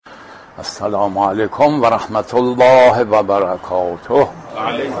السلام علیکم و رحمت الله و برکاته. و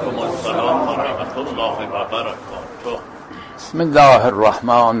علیکم السلام و رحمت الله و برکاته. بسم الله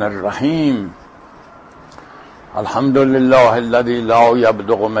الرحمن الرحیم. الحمد لله الذي لا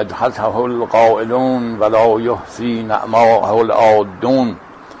يبلغ مدحته القائلون ولا يحصي نعماءه العادون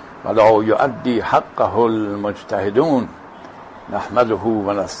ولا يؤدي حقه المجتهدون. نحمده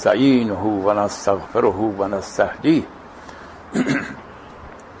و نستعینه و نستغفره و نستهدیه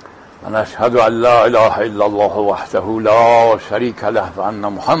و نشهد ان لا اله الا الله وحده لا شریک له و ان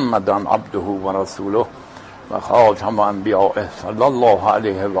محمدا عبده و رسوله و خاتم انبیاء صلی الله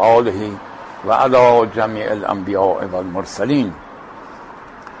علیه و آله و علی جمیع الانبیاء و المرسلین.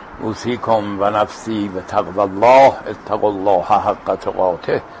 اوصیکم و نفسی بتقوی الله. اتقوا الله حق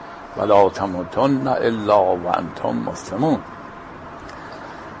تقاته ولا تموتن الا وانتم مسلمون.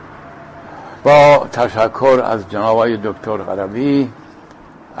 با تشکر از جناب دکتر قربی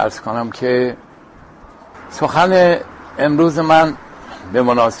عرض کنم که سخن امروز من به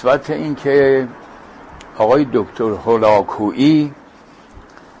مناسبت این که آقای دکتر هولاکویی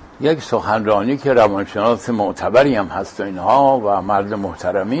یک سخنرانی که روانشناس معتبری هم هست و اینها و مرد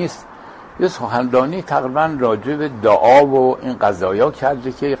محترمی است، یه سخنرانی تقریبا راجع به دعا و این قضایا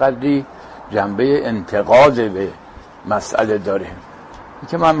کرده که قدری جنبه انتقاد به مسئله داره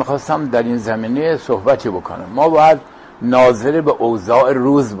که من میخواستم در این زمینه صحبتی بکنم. ما باید ناظر به اوضاع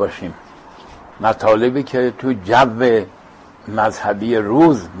روز باشیم، مطالبی که تو جو مذهبی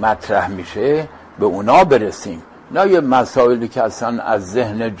روز مطرح میشه به اونا برسیم، نه یه مسائلی که اصلا از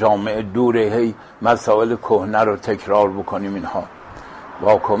ذهن جامعه دوره، هی مسائل کهنه رو تکرار بکنیم. اینها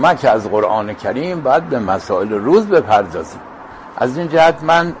با کمک از قرآن کریم باید به مسائل روز بپردازیم. از این جهت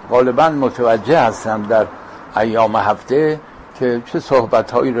من غالبا متوجه هستم در ایام هفته که چه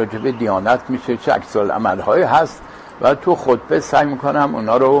صحبت‌هایی راجع به دیانت میشه، چه عکس‌العمل‌هایی هست و تو خطبه سعی میکنم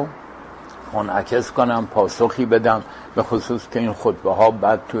اونا رو منعکس کنم، پاسخی بدم، به خصوص که این خطبه ها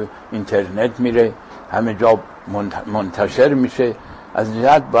بعد تو اینترنت میره، همه جا منتشر میشه. از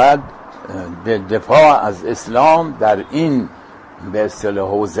جهت باید به دفاع از اسلام در این به اصطلاح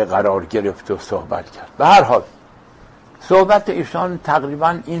حوزه قرار گرفت و صحبت کرد. به هر حال صحبت ایشان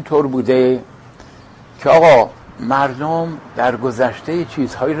تقریبا این طور بوده که آقا مردم در گذشته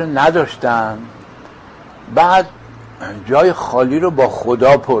چیزهایی رو نداشتن، بعد جای خالی رو با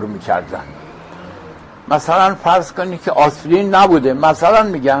خدا پر میکردن. مثلا فرض کنی که آسپرین نبوده، مثلا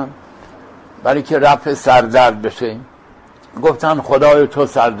میگم برای که رفع سردرد بشه، گفتن خدای تو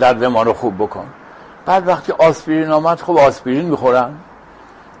سردرد ما رو خوب بکن. بعد وقتی آسپرین آمد، خب آسپرین میخورن.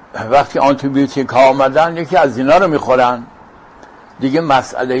 وقتی آنتیبیوتیک ها آمدن، یکی از اینا رو میخورن دیگه.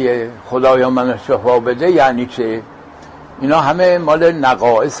 مسئله خدایا من شفا بده یعنی چه؟ اینا همه مال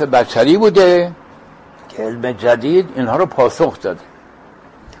نقائص بشری بوده که علم جدید اینها رو پاسخ داده.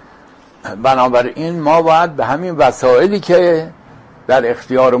 بنابراین ما باید به همین وسایلی که در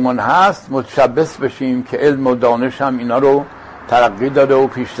اختیارمون هست متشبث بشیم که علم و دانش هم اینا رو ترقی داده و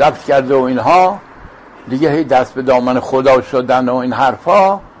پیشرفت کرده و اینها دیگه هی دست به دامن خدا شدن و این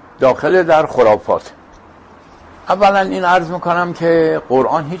حرفا داخل در خرافات. اولا این عرض میکنم که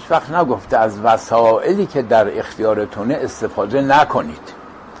قرآن هیچ وقت نگفته از وسائلی که در اختیارتونه استفاده نکنید،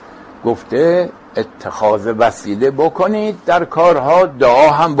 گفته اتخاذ وسیله بکنید، در کارها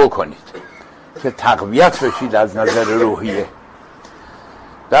دعا هم بکنید که تقویت بشید از نظر روحیه.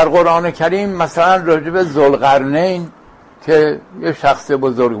 در قرآن کریم مثلا راجع به ذوالقرنین که یه شخص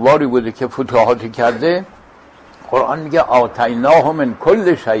بزرگواری بوده که فتوحاتی کرده، قرآن میگه آتیناه من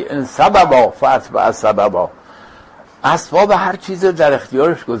کل شیء سببا فاتبع سببا. اسباب هر چیز در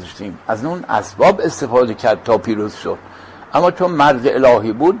اختیارش گذاشتیم، از اون اسباب استفاده کرد تا پیروز شد. اما چون مرد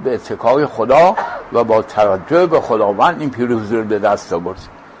الهی بود به اتکای خدا و با توجه به خداوند این پیروزی رو به دست آورد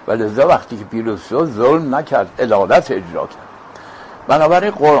و لذا وقتی که پیروز شد ظلم نکرد، عدالت اجرا کرد.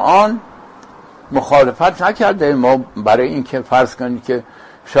 بنابراین قرآن مخالفت نکرده ما برای این که فرض کنید که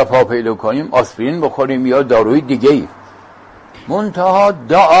شفا پیدا کنیم آسپرین بخوریم یا داروی دیگه ای. منتها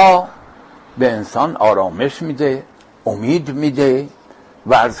دعا به انسان آرامش میده، امید میده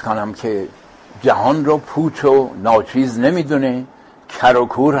و عرض کنم که جهان رو پوچ و ناچیز نمیدونه، کر و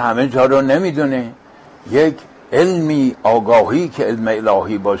کور همه جا رو نمیدونه. یک علمی آگاهی که علم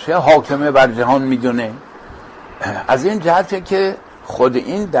الهی باشه حاکمه بر جهان میدونه. از این جهته که خود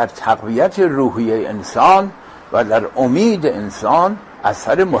این در تقویت روحی انسان و در امید انسان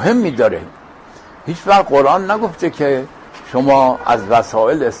اثر مهمی داره. هیچ وقت قرآن نگفته که شما از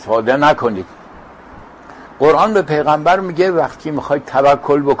وسایل استفاده نکنید. قرآن به پیغمبر میگه وقتی میخوای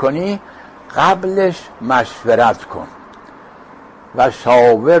توکل بکنی قبلش مشورت کن و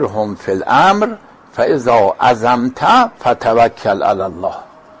شاورهم فی الامر فاذا عزمت فتوکل علی الله.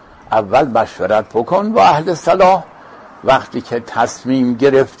 اول مشورت بکن با اهل صلاح. وقتی که تصمیم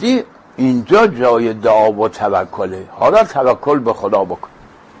گرفتی اینجا جای دعا و توکله. حالا توکل به خدا بکن.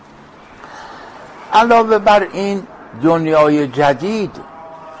 علاوه بر این دنیای جدید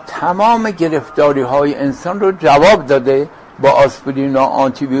تمام گرفتاری های انسان رو جواب داده با آسپرین و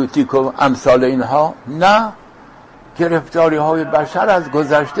آنتی بیوتیک و امثال اینها؟ نه، گرفتاری های بشر از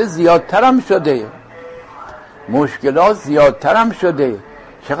گذشته زیادتر هم شده، مشکلات زیادتر هم شده.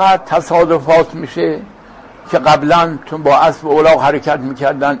 چقدر تصادفات میشه که قبلا چون با اسب و الاغ حرکت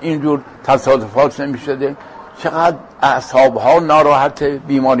میکردن اینجور تصادفات نمیشده. چقدر اعصاب ها ناراحت،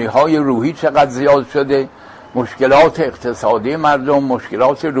 بیماری های روحی چقدر زیاد شده، مشکلات اقتصادی مردم،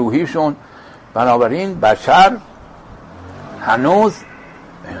 مشکلات روحیشون. بنابراین بشر هنوز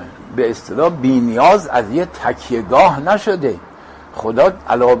به اصطلاح بی‌نیاز از یه تکیهگاه نشده. خدا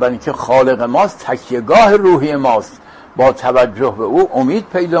علاوه بر اینکه خالق ماست، تکیهگاه روحی ماست. با توجه به او امید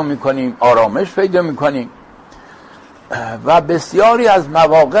پیدا میکنیم، آرامش پیدا میکنیم. و بسیاری از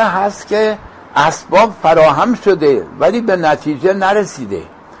مواقع هست که اسباب فراهم شده ولی به نتیجه نرسیده.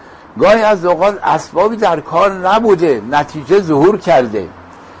 گاهی از اوقات اسبابی در کار نبوده، نتیجه ظهور کرده.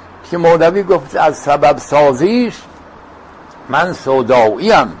 که مولوی گفت از سبب سازیش من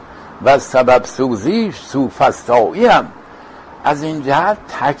سوداییم و از سبب سوزیش سوفسطاییم. از این جهت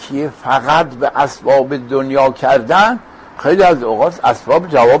تکیه فقط به اسباب دنیا کردن خیلی از اوقات اسباب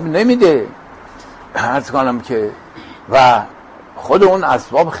جواب نمیده. عرض کنم که و خود اون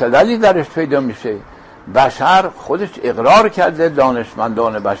اسباب خللی درش پیدا میشه. بشر خودش اقرار کرده،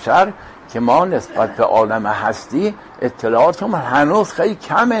 دانشمندان بشر، که ما نسبت به عالم هستی اطلاعاتمون هنوز خیلی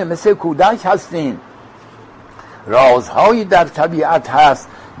کمه، مثل کودک هستیم. رازهایی در طبیعت هست،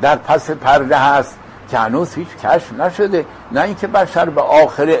 در پس پرده هست که هنوز هیچ کشف نشده، نه اینکه بشر به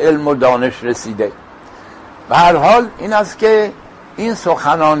آخر علم و دانش رسیده. به هر حال این است که این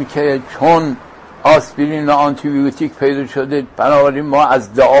سخنان که چون آسپرین و آنتی بیوتیک پیدا شده بنابراین ما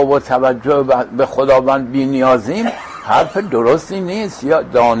از دعا و توجه به خداوند بی نیازیم، حرف درستی نیست. یا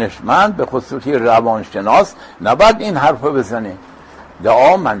دانشمند به خصوصی روانشناس نباید این حرف بزنه.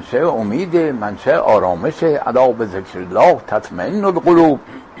 دعا منشأ امیده، منشأ آرامشه. الا به ذکر الله تطمئن القلوب.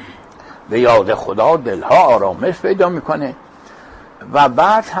 به یاد خدا دلها آرامش پیدا میکنه. و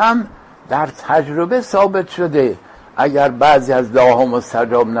بعد هم در تجربه ثابت شده اگر بعضی از دعاها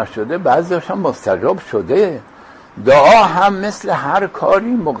مستجاب نشده بعضیش هم مستجاب شده. دعا هم مثل هر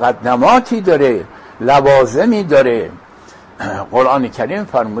کاری مقدماتی داره، لوازمی داره. قرآن کریم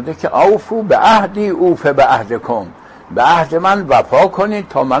فرموده که اوفو به عهدی اوف به عهدکم، به عهد من وفا کنید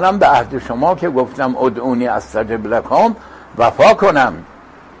تا منم به عهد شما که گفتم ادعونی استجب لکم وفا کنم.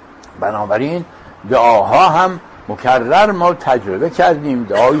 بنابراین دعاها هم مکرر ما تجربه کردیم،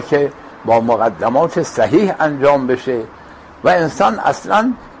 دعایی که با مقدمات صحیح انجام بشه و انسان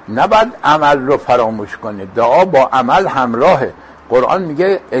اصلا نباید عمل رو فراموش کنه. دعا با عمل همراهه. قرآن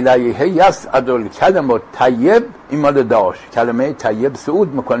میگه الیه یصعد الکلم الطیب، این مال دعاش. کلمه طیب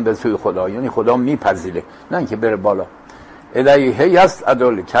صعود میکنه به سوی خدا، یعنی خدا میپذیره، نه اینکه بره بالا. الیه یصعد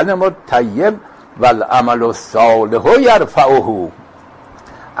الکلم الطیب والعمل الصالح یرفعه.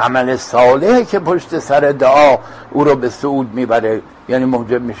 عمل صالح که پشت سر دعا او رو به صعود میبره، یعنی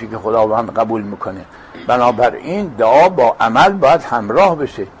موجب میشه که خداوند قبول میکنه. بنابراین دعا با عمل باید همراه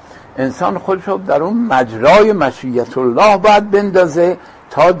بشه. انسان خودش رو در اون مجرای مشیت الله باید بندازه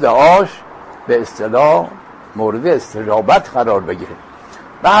تا دعاش به اصطلاح مورد استجابت قرار بگیره.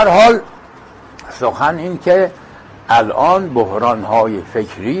 به هر حال سخن این که الان بحران‌های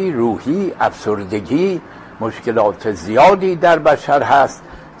فکری، روحی، افسردگی، مشکلات زیادی در بشر هست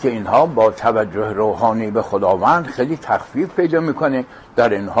که اینها با توجه روحانی به خداوند خیلی تخفیف پیدا میکنه. در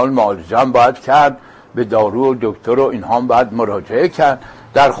این حال معالجه هم باید کرد، به دارو و دکتر و اینها هم باید مراجعه کرد.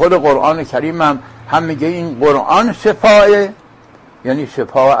 در خود قرآن کریم هم میگه این قرآن شفاه، یعنی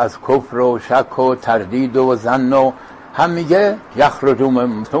شفا از کفر و شک و تردید و ظن، و هم میگه یخرج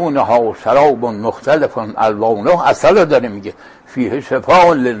من بطونها شراب مختلف الوانه، عسل داره میگه فیه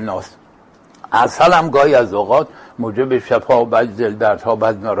شفاء للناس. عسل هم گاهی از اوقات موجب شفا، بعض دل دردها،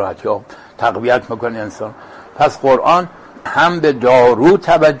 بعض ناراحتی ها تقویت میکنه انسان. پس قرآن هم به دارو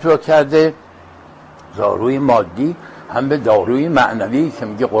توجه کرده، داروی مادی، هم به داروی معنوی که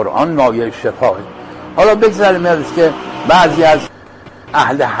میگه قرآن مایه شفاه. حالا بگذاریم از که بعضی از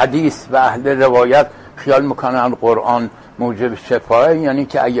اهل حدیث و اهل روایت خیال میکنن قرآن موجب شفاه، یعنی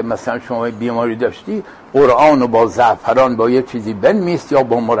که اگه مثلا شما بیماری داشتی قرآن رو با زعفران با یه چیزی بنویس یا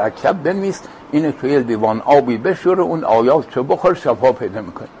با مرکب بنویس، اینو توی لیوان آبی بشور، اون آیات رو بخور، شفا پیدا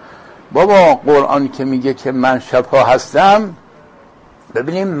میکنه. بابا قرآن که میگه که من شفا هستم،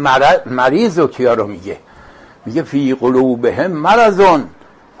 ببینیم مریض و کیا رو میگه. میگه فی قلوبهم مرضون،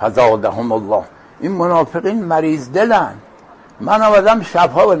 فزادهم الله. این منافقین مریض دلن. من آمدم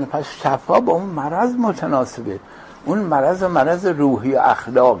شفا بدم، پس شفا با اون مرض متناسبه. اون مرض روحی و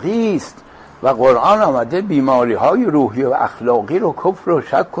اخلاقی است و قرآن آمده بیماری های روحی و اخلاقی رو، کفر و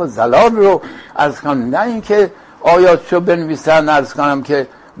شک و ضلال رو عرض کنم، نه اینکه آیاتشو بنویسن عرض کنم که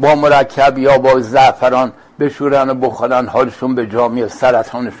با مرکب یا با زعفران بشورن و بخورن حالشون به جا میاد،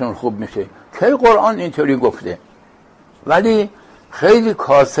 سرطانشون خوب میشه. که قرآن اینطوری گفته؟ ولی خیلی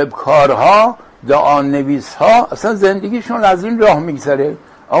کاسبکارها، دعانویسها اصلا زندگیشون از این راه میگذره.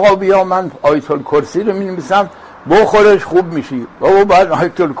 آقا بیا من آیت الکرسی رو می‌نویسم بخورش خوب میشی. بابا باید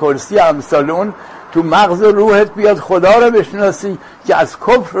آیت الکرسی امثال اون تو مغز روحت بیاد، خدا رو بشناسی که از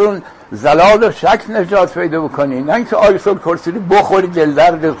کفر و ضلال و شک نجات پیدا بکنی، نه اینکه آیت الکرسی رو بخوری دل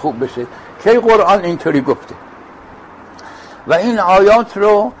دردت خوب بشه. که قرآن اینطوری گفته و این آیات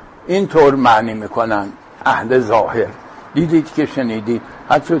رو اینطور معنی میکنن اهل ظاهر. دیدید که شنیدید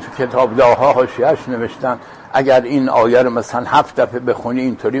حتی تو کتاب داها حاشیه‌اش نوشتن اگر این آیه رو مثلا 7 دفعه بخونی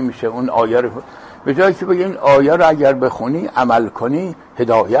اینطوری میشه، اون آیه رو به جایی که بگی این آیه رو اگر بخونی عمل کنی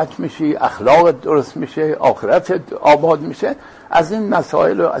هدایت میشی، اخلاقت درست میشه، آخرتت آباد میشه. از این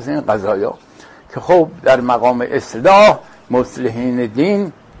مسائل و از این قضایا که خب در مقام اصلاح مصلحین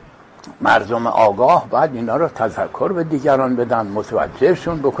دین، مردم آگاه باید اینا رو تذکر به دیگران بدن،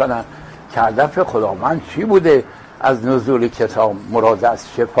 متوجهشون بکنن که هدف خداوند چی بوده از نزول کتاب، مراد از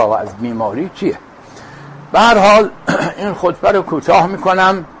شفا و از بیماری چیه. به هر حال این خطبه رو کوتاه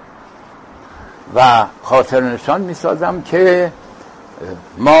میکنم و خاطر نشان میسازم که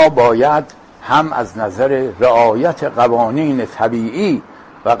ما باید هم از نظر رعایت قوانین طبیعی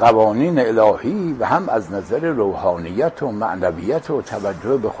و قوانین الهی و هم از نظر روحانیت و معنویت و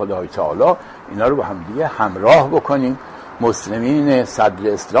توجه به خدای تعالی اینا رو با هم دیگه همراه بکنیم. مسلمین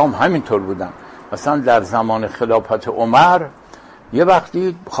صدر اسلام همینطور بودن. مثلا در زمان خلافت عمر یه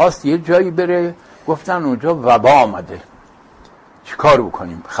وقتی خواست یه جایی بره، گفتن اونجا وبا آمده، چی کار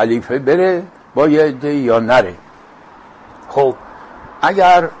بکنیم؟ خلیفه بره با یه عده یا نره؟ خب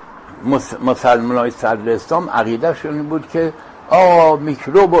اگر مسلمانای صدر اسلام عقیدهشون این بود که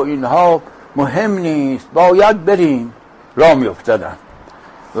میکروب و اینها مهم نیست باید بریم، راه میافتادن.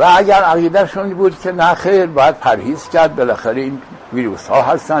 و اگر عقیدهشون بود که نه خیر باید پرهیز کرد، بالاخره این ویروس ها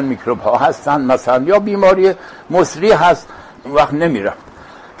هستن، میکروب ها هستن مثلا، یا بیماری مصری هست، اون وقت نمیرفت.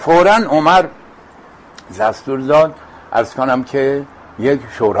 فوراً عمر دستور داد عرض کنم که یک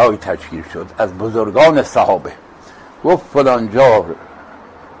شورای تشکیل شد از بزرگان صحابه. گفت فلان جا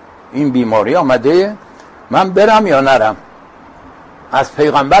این بیماری آمده، من برم یا نرم؟ از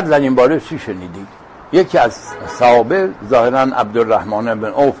پیغمبر در این باره چی شنیدید؟ یکی از صحابه ظاهراً عبدالرحمن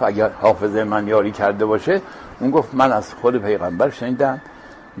بن عوف اگر حافظه من یاری کرده باشه، اون گفت من از خود پیغمبر شنیدم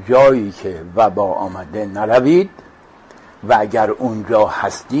جایی که وبا آمده نروید و اگر اونجا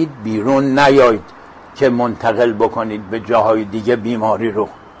هستید بیرون نیایید که منتقل بکنید به جاهای دیگه بیماری رو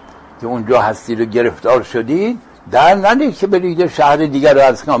که اونجا هستید و گرفتار شدید، در ندید که برید شهر دیگر رو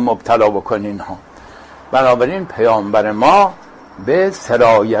از کام مبتلا بکنین ها. بنابراین پیامبر ما به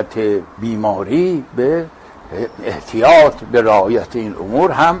سرایت بیماری، به احتیاط، به رعایت این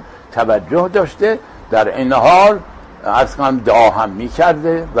امور هم توجه داشته. در این حال عرض کنم دعا هم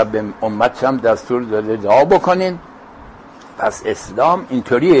میکرده و به امت هم دستور داده دعا بکنین. پس اسلام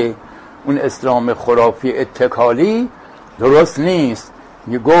اینطوریه. اون اسلام خرافی اتکالی درست نیست.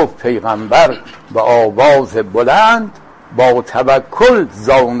 گفت پیغمبر با آواز بلند با توکل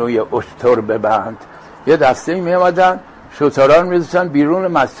زانوی اشتر ببند. یه دسته می آمدن شتران می رسن بیرون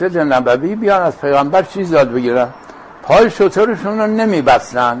مسجد نبوی بیان از پیغمبر چیز یاد بگیرن، پای شترشون رو نمی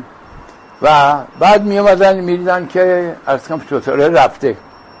بستن و بعد می آمدن می دیدن که از کم شتره رفته،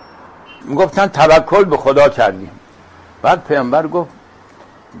 می گفتن توکل به خدا کردیم. بعد پیغمبر گفت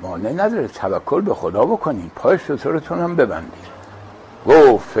مانع نداره توکل به خدا بکنیم، پای شترتون هم ببندید.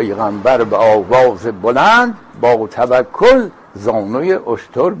 گفت پیغمبر به آواز بلند با توکل زانوی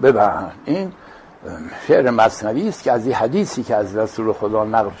اشتر ببند. این شعر مثنوی است که از این حدیثی که از رسول خدا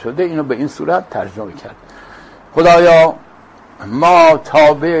نقل شده اینو به این صورت ترجمه کرد. خدایا ما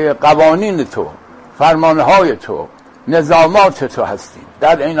تابع قوانین تو، فرمانهای تو، نظامات تو هستیم،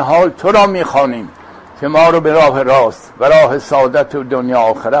 در این حال تو را میخوانیم که ما رو به راه راست و راه سعادت و دنیا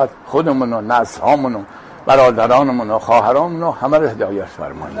آخرت خودمون و نسل‌هامون و برادرانمون و خواهرامون و همه رو هدایت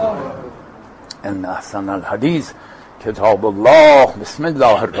فرمایید. ان احسن الحدیث کتاب الله، بسم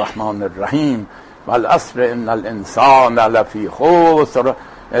الله الرحمن الرحیم، والعصر ان الانسان لفی خسر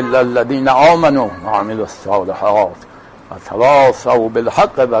الا الذین آمنوا وعملوا الصالحات وتواصوا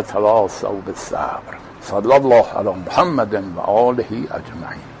بالحق وتواصوا بالصبر. صلی الله علی محمد و آله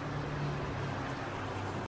اجمعین.